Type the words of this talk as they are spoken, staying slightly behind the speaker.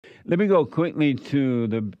Let me go quickly to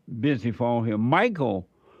the busy phone here. Michael,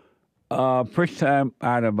 first time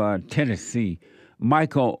out of Tennessee.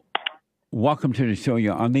 Michael, welcome to the show.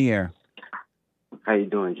 You're on the air. How you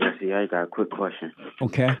doing, Jesse? I got a quick question.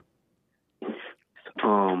 Okay.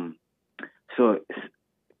 Um, so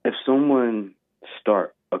if someone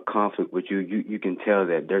start a conflict with you, you can tell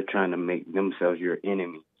that they're trying to make themselves your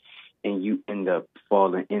enemy, and you end up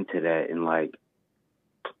falling into that and like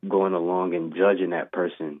going along and judging that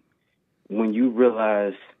person. When you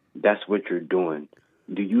realize that's what you're doing,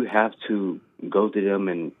 do you have to go to them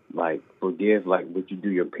and like forgive like what you do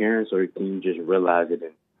your parents, or can you just realize it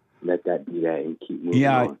and let that be that and keep moving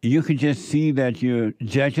Yeah, on? you can just see that you're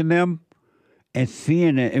judging them and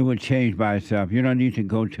seeing it, it will change by itself. You don't need to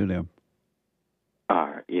go to them. All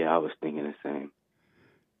right, yeah, I was thinking the same.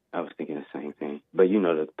 I was thinking the same thing. But you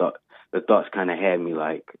know, the thoughts kind of had me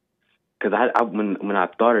like, because when I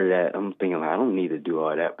thought of that, I'm thinking like I don't need to do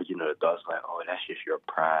all that. But you know, the thoughts like, oh, that's just your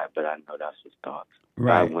pride. But I know that's just thoughts. But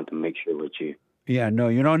I Right. want to make sure with you. Yeah, no,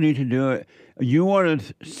 you don't need to do it. You want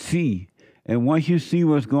to see. And once you see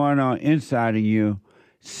what's going on inside of you,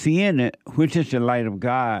 seeing it, which is the light of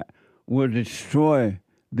God, will destroy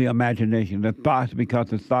the imagination, the thoughts, because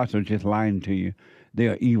the thoughts are just lying to you. They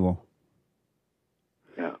are evil.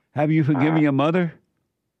 Yeah. Have you All forgiven right. your mother?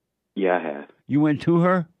 Yeah, I have. You went to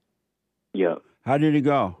her? Yeah. How did it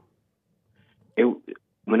go? It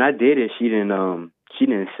when I did it, she didn't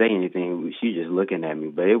say anything. She just looking at me,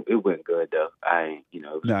 but it went good though. It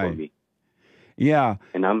was for Nice. me, Yeah,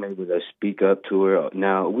 and I'm able to speak up to her.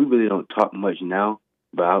 Now we really don't talk much now,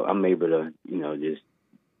 but I'm able to just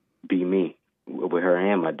be me with her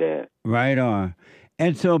and my dad. right on.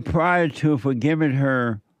 And so prior to forgiving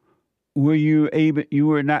her, were you able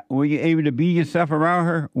to be yourself around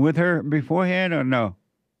her with her beforehand or no?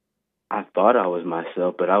 I thought I was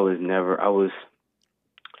myself, but I was never.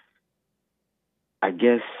 I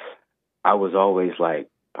guess I was always like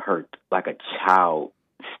hurt, like a child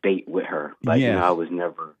state with her. Like I Yes. was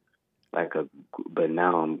never like a. But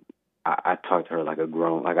now I talk to her like a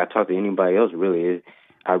grown. Like I talk to anybody else. Really,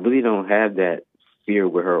 I really don't have that fear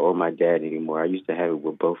with her or my dad anymore. I used to have it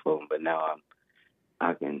with both of them, but now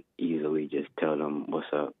I can easily just tell them what's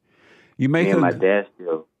up. You Me make and a my dad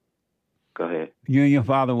still. Go ahead. you and your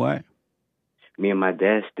father what? Me and my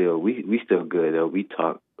dad still. We still good though. We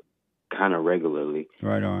talk kind of regularly.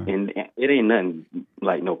 Right on. And it ain't nothing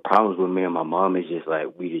like no problems with me and my mom. It's just like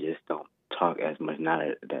we just don't talk as much now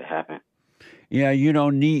that happened. Yeah, you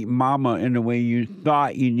don't need mama in the way you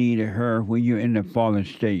thought you needed her when you're in the fallen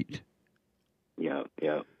state. Yeah,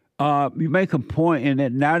 yeah, You make a point in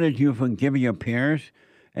that now that you've forgiven your parents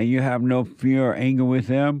and you have no fear or anger with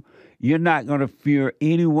them, you're not going to fear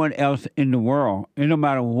anyone else in the world. And no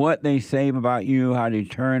matter what they say about you, how they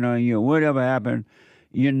turn on you, whatever happened,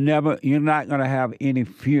 you're not going to have any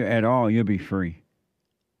fear at all. You'll be free.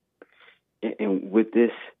 and with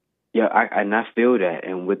this, yeah, I feel that.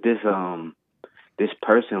 And with this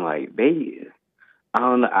person, like I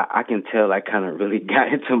don't know, I can tell I kind of really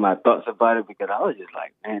got into my thoughts about it because I was just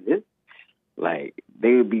like, man, this like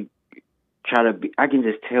they would be try to be. I can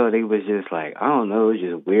just tell they was just like I don't know, it was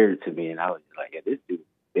just weird to me, and I was just like, yeah, this dude,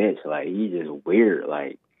 bitch, like he just weird,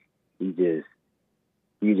 like he just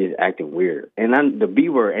acting weird. And the B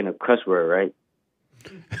word ain't a cuss word,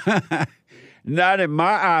 right? Not in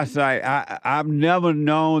my eyesight. I've never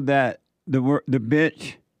known that the word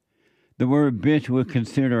bitch was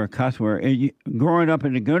considered a cuss word. Growing up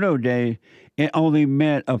in the good old days, it only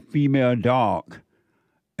meant a female dog.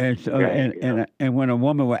 And so, Right. Yeah. and when a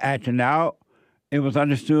woman was acting out, it was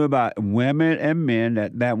understood by women and men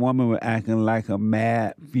that that woman was acting like a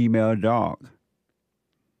mad female dog.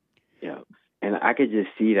 Yeah. And I could just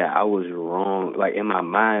see that I was wrong. Like in my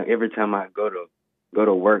mind, every time I go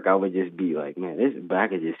to work, I would just be like, man, this. But I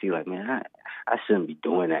could just see like, man, I shouldn't be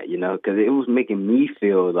doing that, because it was making me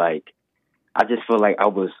feel like I just feel like I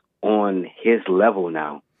was on his level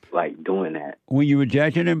now, like doing that. When you were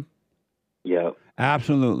judging him, Yeah.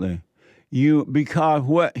 absolutely. Because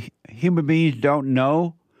what human beings don't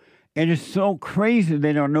know, and it's so crazy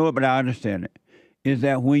they don't know it, but I understand it, is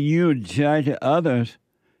that when you judge others,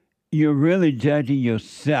 you're really judging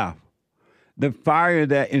yourself. The fire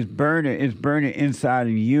that is burning inside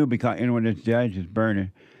of you because anyone that's judged is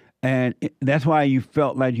burning. And that's why you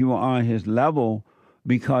felt like you were on his level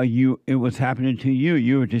because it was happening to you.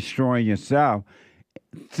 You were destroying yourself,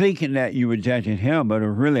 thinking that you were judging him, but it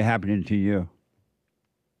was really happening to you.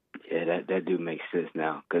 Yeah, that do make sense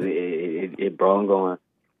now because it brought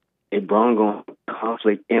on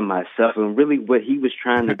conflict in myself, and really what he was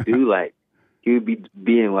trying to do, like he would be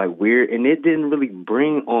being like weird, and it didn't really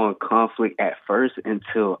bring on conflict at first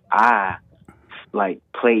until I like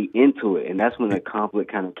played into it, and that's when the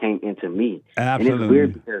conflict kind of came into me. Absolutely. And it's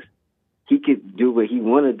weird because he could do what he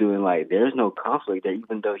want to do, and like there's no conflict there,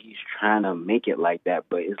 even though he's trying to make it like that.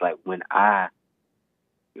 But it's like when I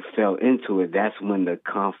fell into it, that's when the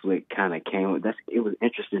conflict kind of came. It was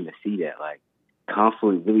interesting to see that like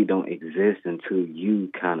conflict really don't exist until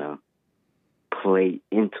you kind of play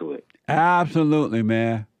into it. Absolutely,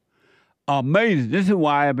 man. Amazing. This is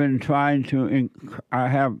why I've been trying to. I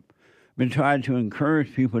have been trying to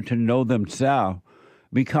encourage people to know themselves,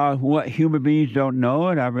 because what human beings don't know,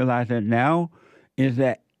 and I realize that now, is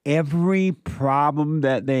that every problem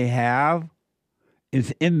that they have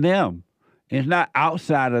is in them. It's not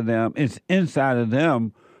outside of them. It's inside of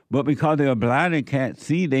them. But because they're blind and can't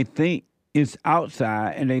see, they think it's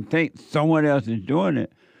outside, and they think someone else is doing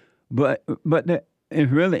it. But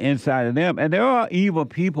it's really inside of them. And there are evil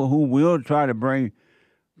people who will try to bring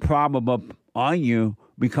problem up on you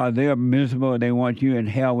because they're miserable and they want you in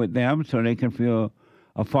hell with them so they can feel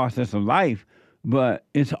a false sense of life. But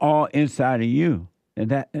it's all inside of you.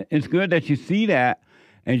 And that it's good that you see that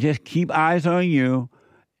and just keep eyes on you.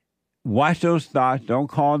 Watch those thoughts. Don't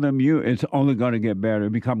call them you. It's only going to get better.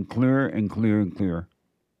 Become clearer and clearer and clearer.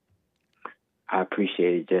 I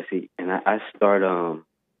appreciate it, Jesse. And I start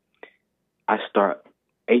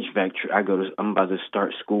HVAC. I'm about to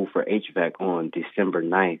start school for HVAC on December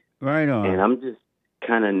 9th. Right on. And I'm just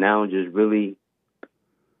kind of now just really.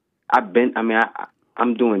 I'm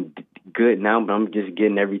doing good now, but I'm just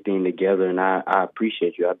getting everything together, and I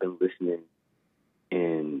appreciate you. I've been listening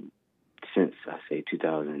since I say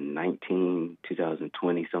 2019,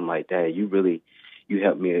 2020, something like that. You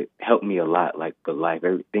helped me a lot, like for life.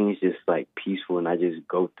 Everything's just like peaceful, and I just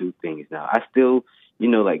go through things now. I still,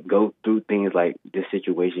 like go through things like this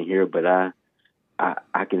situation here, but I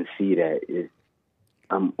can see that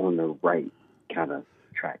I'm on the right kind of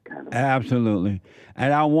track, kind of. Absolutely.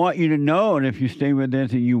 And I want you to know, and if you stay with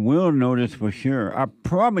this, and you will know this for sure. I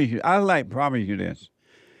promise you. Promise you this.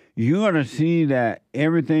 You're going to see that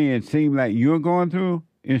everything it seems like you're going through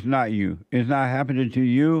is not you. It's not happening to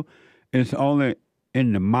you. It's only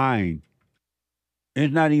in the mind.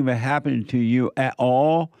 It's not even happening to you at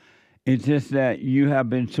all. It's just that you have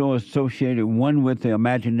been so associated, one, with the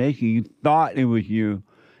imagination. You thought it was you.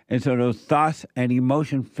 And so those thoughts and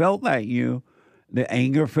emotions felt like you. The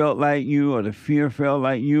anger felt like you, or the fear felt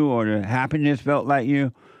like you, or the happiness felt like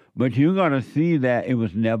you. But you're going to see that it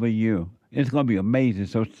was never you. It's going to be amazing.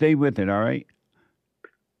 So stay with it, all right?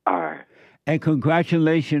 All right. And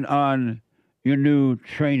congratulations on your new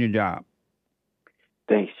training job.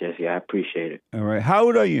 Thanks, Jesse. I appreciate it. All right. How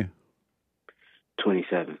old are you?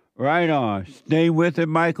 27. Right on. Stay with it,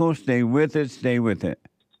 Michael. Stay with it. Stay with it.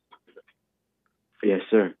 Yes,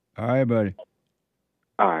 sir. All right, buddy.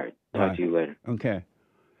 All right. Talk to you later. Okay.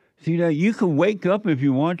 See that you can wake up if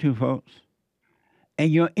you want to, folks. And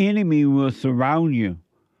your enemy will surround you.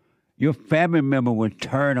 Your family member will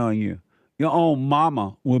turn on you. Your own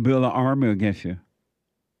mama will build an army against you.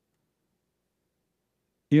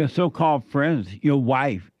 Your so-called friends, your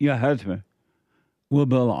wife, your husband will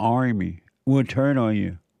build an army, will turn on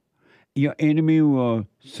you. Your enemy will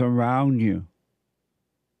surround you.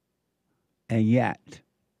 And yet,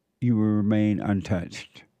 you will remain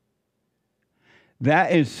untouched.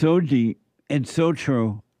 That is so deep and so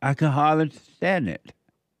true, I can hardly stand it.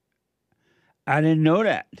 I didn't know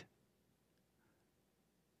that.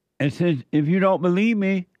 And since if you don't believe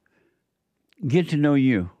me, get to know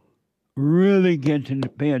you. Really get to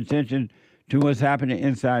pay attention to what's happening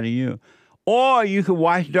inside of you. Or you can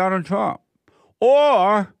watch Donald Trump.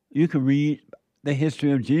 Or you can read the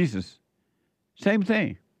history of Jesus. Same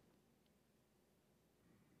thing.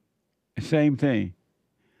 Same thing.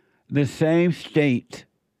 The same state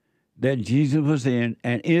that Jesus was in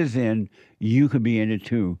and is in, you could be in it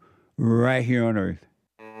too, right here on earth.